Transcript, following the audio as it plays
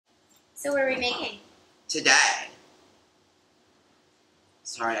So what are we making? Today.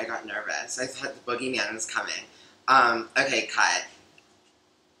 Sorry, I got nervous. I thought the boogeyman was coming. Okay, cut.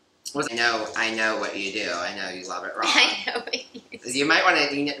 I know what you do. I know you love it raw. I know what you do. You might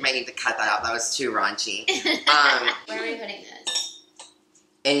need to cut that out. That was too raunchy. Where are we putting this?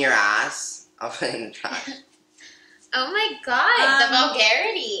 In your ass. I'll put it in the trash. Oh my god, the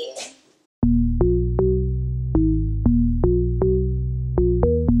vulgarity.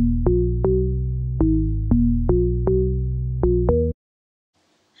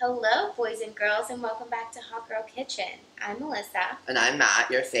 Hello, boys and girls, and welcome back to Hot Girl Kitchen. I'm Melissa. And I'm Matt,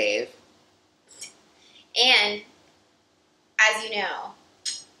 your fave. And, as you know,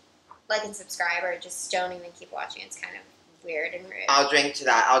 like and subscribe, or just don't even keep watching. It's kind of weird and rude. I'll drink to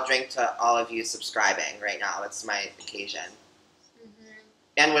that. I'll drink to all of you subscribing right now. It's my occasion.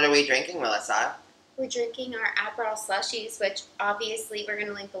 And what are we drinking, Melissa? We're drinking our Aperol slushies, which obviously we're going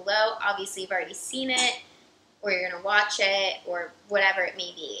to link below. Obviously, you've already seen it, or you're going to watch it, or whatever it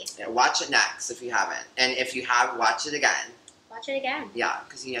may be. Yeah, watch it next if you haven't. And if you have, watch it again. Watch it again. Yeah,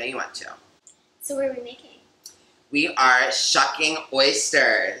 because you know you want to. So what are we making? We are shucking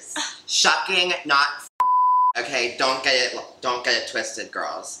oysters. Shucking, not okay, don't get it twisted,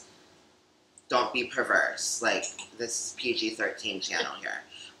 girls. Don't be perverse. Like, this is PG-13 channel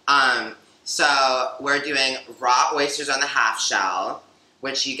here. So we're doing raw oysters on the half shell,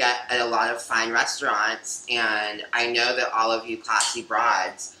 which you get at a lot of fine restaurants, and I know that all of you classy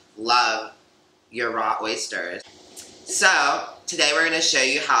broads love your raw oysters. So today we're going to show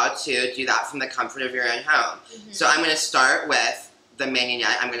you how to do that from the comfort of your own home. So I'm going to start with the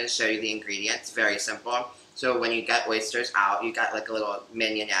mignonette. I'm going to show you the ingredients. Very simple. So when you get oysters out, you got like a little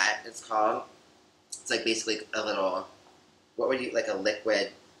mignonette, it's called. It's like basically a little, like a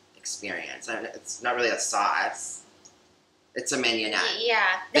liquid experience. I don't know, it's not really a sauce. It's a mignonette. Yeah,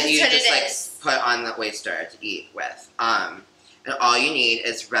 that's that you what just it like is. put on the oyster to eat with. And all you need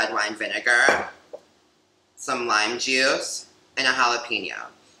is red wine vinegar, some lime juice, and a jalapeno.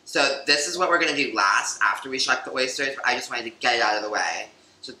 So this is what we're going to do last after we shuck the oysters, but I just wanted to get it out of the way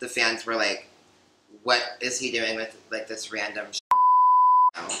so that the fans were like, what is he doing with like this random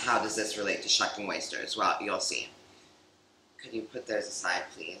How does this relate to shucking oysters? Well, you'll see. Could you put those aside,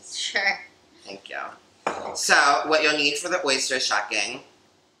 please? Sure. Thank you. So what you'll need for the oyster shucking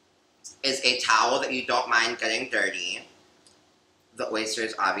is a towel that you don't mind getting dirty. The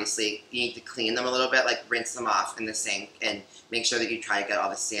oysters, obviously, you need to clean them a little bit, like rinse them off in the sink and make sure that you try to get all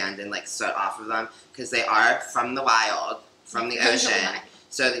the sand and like soot off of them because they are from the wild, from the ocean.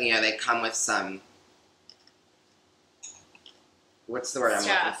 So that, you know, they come with some, what's the word I'm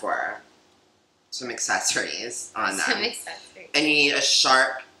looking for? Some accessories on them. Some accessories. And you need a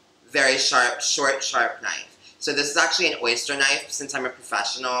sharp, very sharp, short, sharp knife. So this is actually an oyster knife. Since I'm a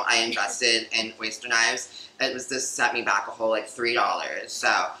professional, I invested in oyster knives. This set me back a whole like $3.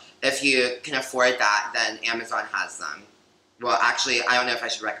 So if you can afford that, then Amazon has them. Well, actually, I don't know if I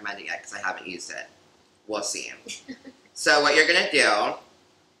should recommend it yet because I haven't used it. We'll see. So what you're going to do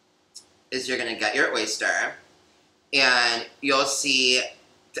is you're going to get your oyster, and you'll see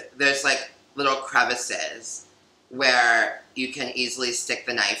there's like little crevices where you can easily stick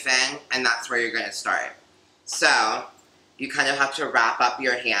the knife in, and that's where you're going to start. So you kind of have to wrap up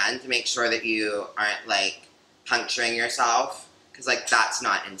your hand to make sure that you aren't like puncturing yourself, because like that's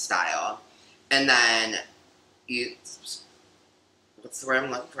not in style. And then you, what's the word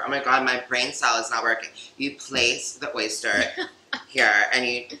I'm looking for? Oh my god, my brain cell is not working. You place the oyster here and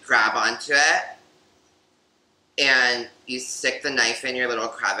you grab onto it and you stick the knife in your little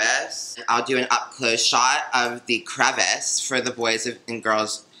crevice. I'll do an up close shot of the crevice for the boys and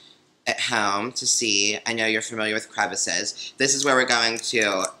girls at home to see. I know you're familiar with crevices. This is where we're going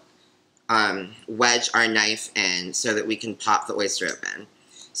to wedge our knife in so that we can pop the oyster open.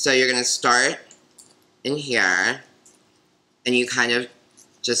 So you're going to start in here and you kind of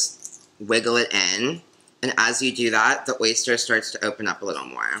just wiggle it in, and as you do that, the oyster starts to open up a little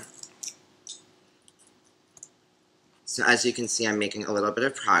more. So as you can see, I'm making a little bit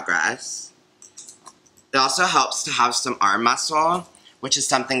of progress. It also helps to have some arm muscle, which is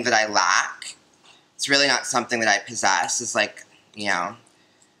something that I lack. It's really not something that I possess. It's like, you know,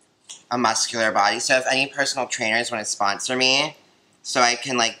 a muscular body. So if any personal trainers want to sponsor me so I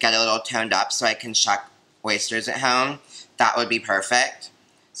can like get a little toned up so I can shuck oysters at home, that would be perfect.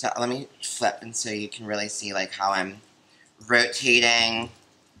 So let me flip and so you can really see like how I'm rotating,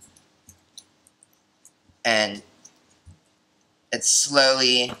 and it's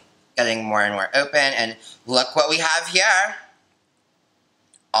slowly getting more and more open, and look what we have here.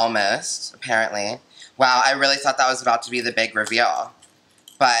 Almost, apparently. Wow, I really thought that was about to be the big reveal.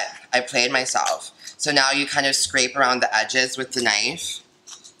 But I played myself. So now you kind of scrape around the edges with the knife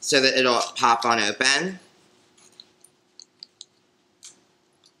so that it'll pop on open.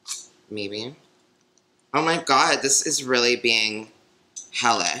 Maybe. Oh my god, this is really being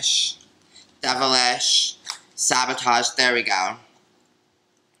hellish. Devilish. Sabotage. There we go.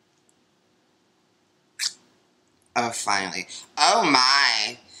 Oh, finally. Oh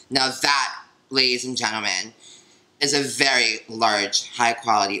my. Now that, ladies and gentlemen, is a very large,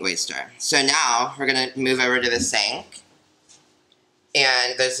 high-quality oyster. So now we're going to move over to the sink.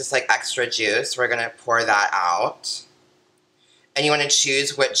 And there's this like extra juice. We're going to pour that out. And you want to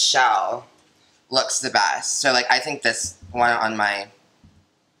choose which shell looks the best. So like I think this one on my,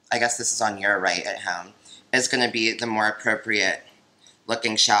 I guess this is on your right at home, is going to be the more appropriate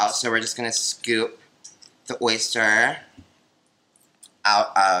looking shell. So we're just going to scoop the oyster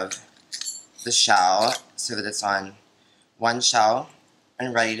out of the shell so that it's on one shell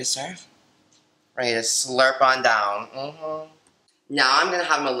and ready to serve. Ready to slurp on down. Now I'm going to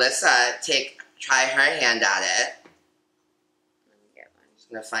have Melissa try her hand at it.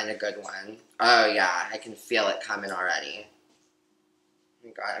 I'm going to find a good one. Oh yeah, I can feel it coming already. Oh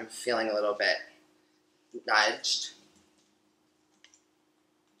my god, I'm feeling a little bit nudged.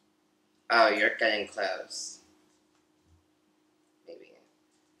 Oh, you're getting close. Maybe.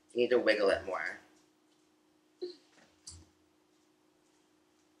 You need to wiggle it more.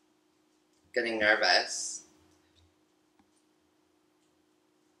 Getting nervous.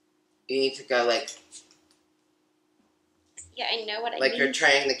 You need to go like... Yeah, I know what I mean. Like you're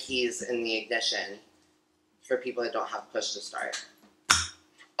turning the keys in the ignition for people that don't have push to start.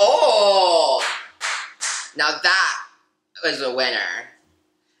 Oh! Now that was a winner.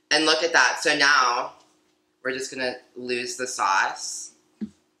 And look at that. So now we're just going to lose the sauce.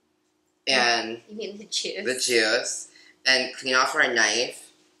 And you mean the juice? The juice. And clean off our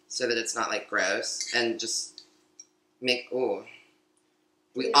knife so that it's not like gross. And just make, ooh.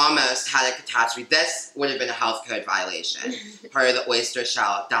 We almost had a catastrophe. This would have been a health code violation. Part of the oyster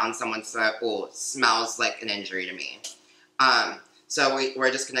shell down someone's throat. Ooh, smells like an injury to me. So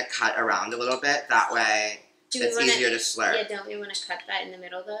we're just going to cut around a little bit. That way it's easier to slurp. Yeah, don't we want to cut that in the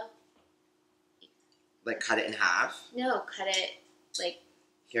middle though? Like cut it in half? No, cut it like...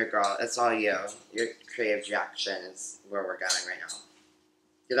 Here, girl, it's all you. Your creative direction is where we're going right now.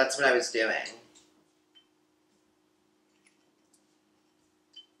 Yeah, that's what I was doing.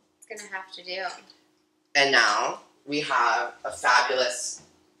 Gonna have to do. And now we have a fabulous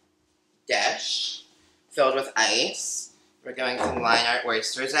dish filled with ice. We're going to line our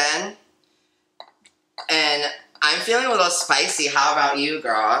oysters in. And I'm feeling a little spicy. How about you,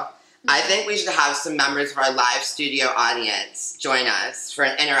 girl? I think we should have some members of our live studio audience join us for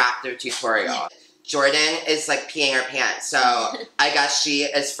an interactive tutorial. Jordan is like peeing her pants, so I guess she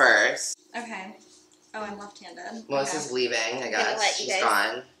is first. Okay. Oh, I'm left-handed. Melissa's leaving, I guess. She's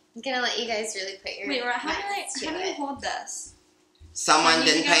gone. I'm gonna let you guys really put your how do you hold this? Someone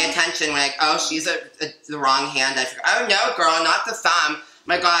didn't pay attention. We're like, oh, she's the wrong hand. I forgot. Oh, no, girl, not the thumb.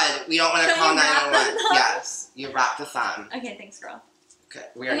 My God, we don't want to call 911. Yes, you wrap the thumb. Okay, thanks, girl. Okay,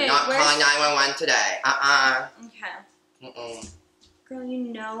 we are not calling 911 today. Okay. Girl, you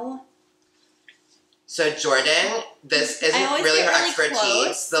know. So, Jordan, this isn't really her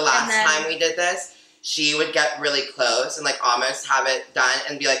expertise. The last time we did this, she would get really close and like almost have it done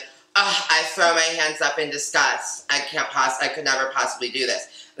and be like, oh, I throw my hands up in disgust. I could never possibly do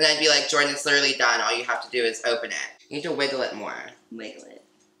this. And I'd be like, Jordan, it's literally done. All you have to do is open it. You need to wiggle it more. Wiggle it.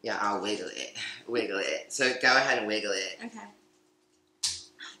 Yeah, I'll wiggle it. Wiggle it. So go ahead and wiggle it. Okay.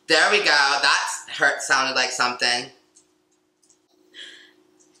 There we go. That sounded like something.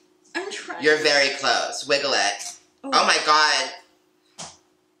 I'm trying. You're very close. Wiggle it. Oh my God.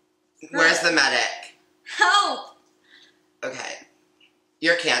 Where's the medic? Help! Okay.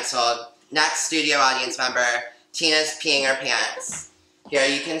 You're canceled. Next studio audience member, Tina's peeing her pants. Here,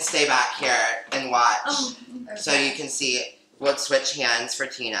 you can stay back here and watch. Oh, okay. So you can see. We'll switch hands for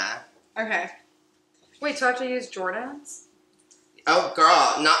Tina. Okay. Wait, so I have to use Jordan's? Oh,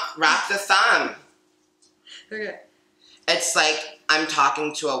 girl, not wrap the thumb. Okay. It's like I'm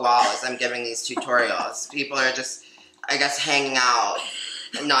talking to a wall as I'm giving these tutorials. People are just, I guess, hanging out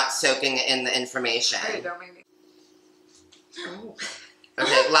and not soaking in the information. Hey, don't make me. Oh.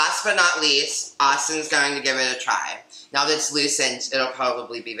 Okay, last but not least, Austin's going to give it a try. Now that it's loosened, it'll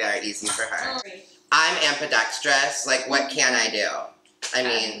probably be very easy for her. I'm ambidextrous. Like, what can I do? I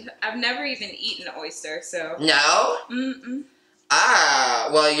mean... I've never even eaten an oyster, so... No? Mm-mm. Ah,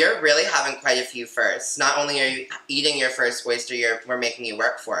 well, you're really having quite a few firsts. Not only are you eating your first oyster, we're making you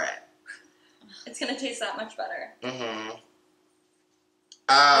work for it. It's gonna taste that much better. Mm-hmm.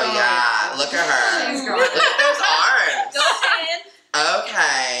 Oh, yeah. Look at her. She's Look gone. at those arms. Go ahead.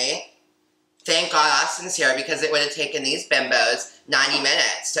 Okay. Thank God Austin's here because it would have taken these bimbos 90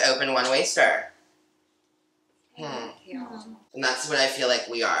 minutes to open one oyster. And that's what I feel like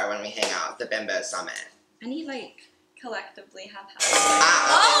we are when we hang out at the Bimbo Summit. I need like collectively have half.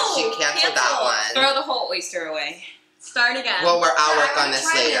 Ah, okay, she canceled that one. Throw the whole oyster away. Start again. Well, I'll work Yeah, on this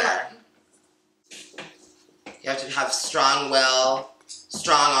try later. You have to have strong will,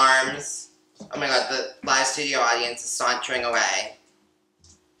 strong arms. Oh my God, the live studio audience is sauntering away.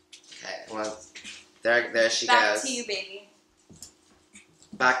 Okay, well, there she Back goes. to you, baby.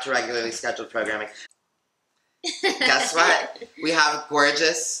 Back to regularly scheduled programming. Guess what? We have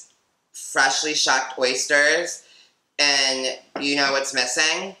gorgeous, freshly shucked oysters, and you know what's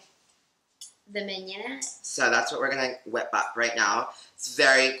missing? The mignonette. So that's what we're gonna whip up right now. It's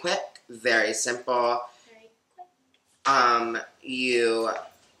very quick, very simple. Very quick. You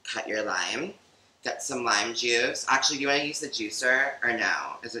cut your lime, get some lime juice. Actually, do you want to use the juicer or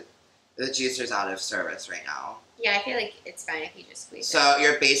no? The juicer's out of service right now? Yeah, I feel like it's fine if you just squeeze it. So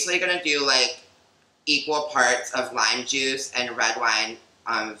you're basically gonna do like equal parts of lime juice and red wine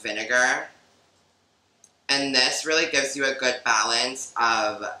vinegar. And this really gives you a good balance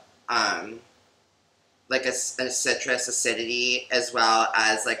of like a citrus acidity as well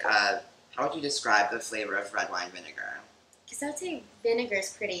as like a, how would you describe the flavor of red wine vinegar? Because I would say vinegar is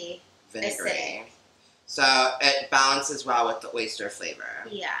pretty Vinegary. acidic. So it balances well with the oyster flavor.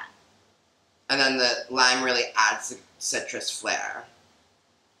 Yeah. And then the lime really adds the citrus flair.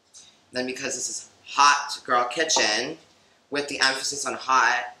 Then because this is hot girl kitchen, with the emphasis on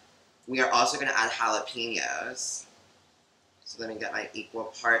hot, we are also going to add jalapenos. So let me get my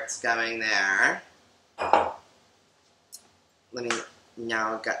equal parts going there. Let me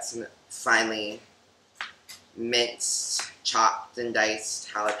now get some finely minced, chopped, and diced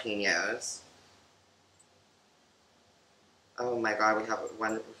jalapenos. Oh my God, we have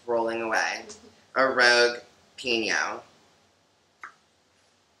one rolling away. A rogue pino.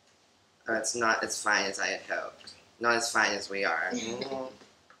 Oh, it's not as fine as I had hoped. Not as fine as we are.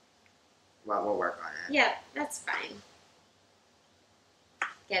 Well, we'll work on it. Yeah, that's fine.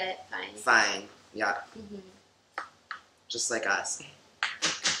 Get it? Fine. Fine. Yeah. Just like us.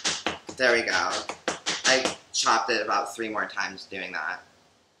 There we go. I chopped it about 3 more times doing that.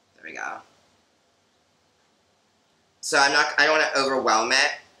 There we go. So I don't want to overwhelm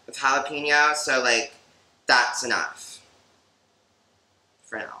it with jalapeno, so like, that's enough.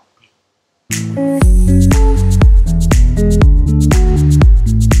 For now.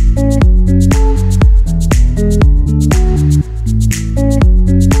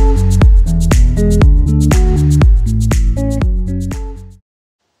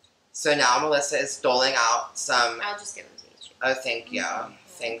 So now Melissa is doling out some, I'll just give them to you. oh thank you,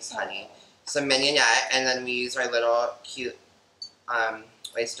 thanks honey, some mignonette, and then we use our little cute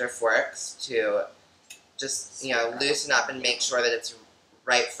oyster forks to just, you know, loosen up and make sure that it's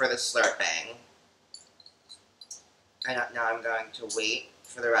right for the slurping. And now I'm going to wait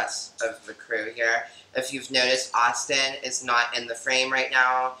for the rest of the crew here. If you've noticed, Austin is not in the frame right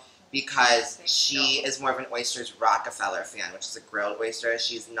now because she is more of an Oysters Rockefeller fan, which is a grilled oyster.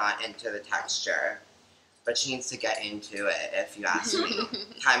 She's not into the texture, but she needs to get into it, if you ask me.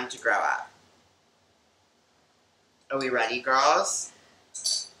 Time to grow up. Are we ready, girls?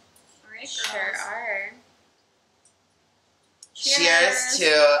 Alright, Sure are. Cheers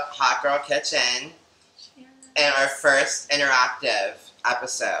to Hot Girl Kitchen and our first interactive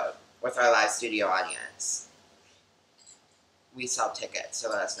episode with our live studio audience. We sell tickets, so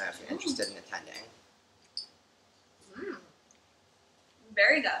let us know if you're interested in attending.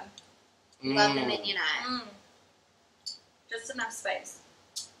 Very good. Love the mignonette. Just enough spice.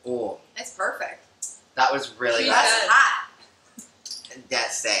 Ooh, It's perfect. that was really She's good. good. hot.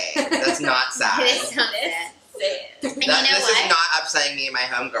 That's sad. That's not sad. It sounds good. This And you know This what? is not upsetting me and my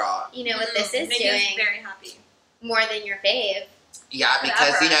homegirl. You know what this is Megan's doing? very happy. More than your fave. Yeah,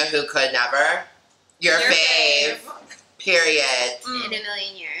 because you know who could never? Your fave. Period. In a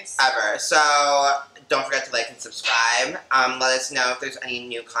million years. Ever. So don't forget to like and subscribe. Let us know if there's any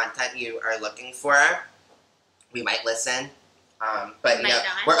new content you are looking for. We might listen. But you Might know,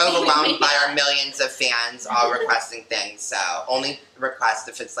 not. we're overwhelmed by our millions of fans all requesting things. So only request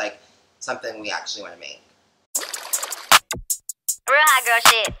if it's like something we actually want to make. Real hot girl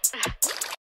shit.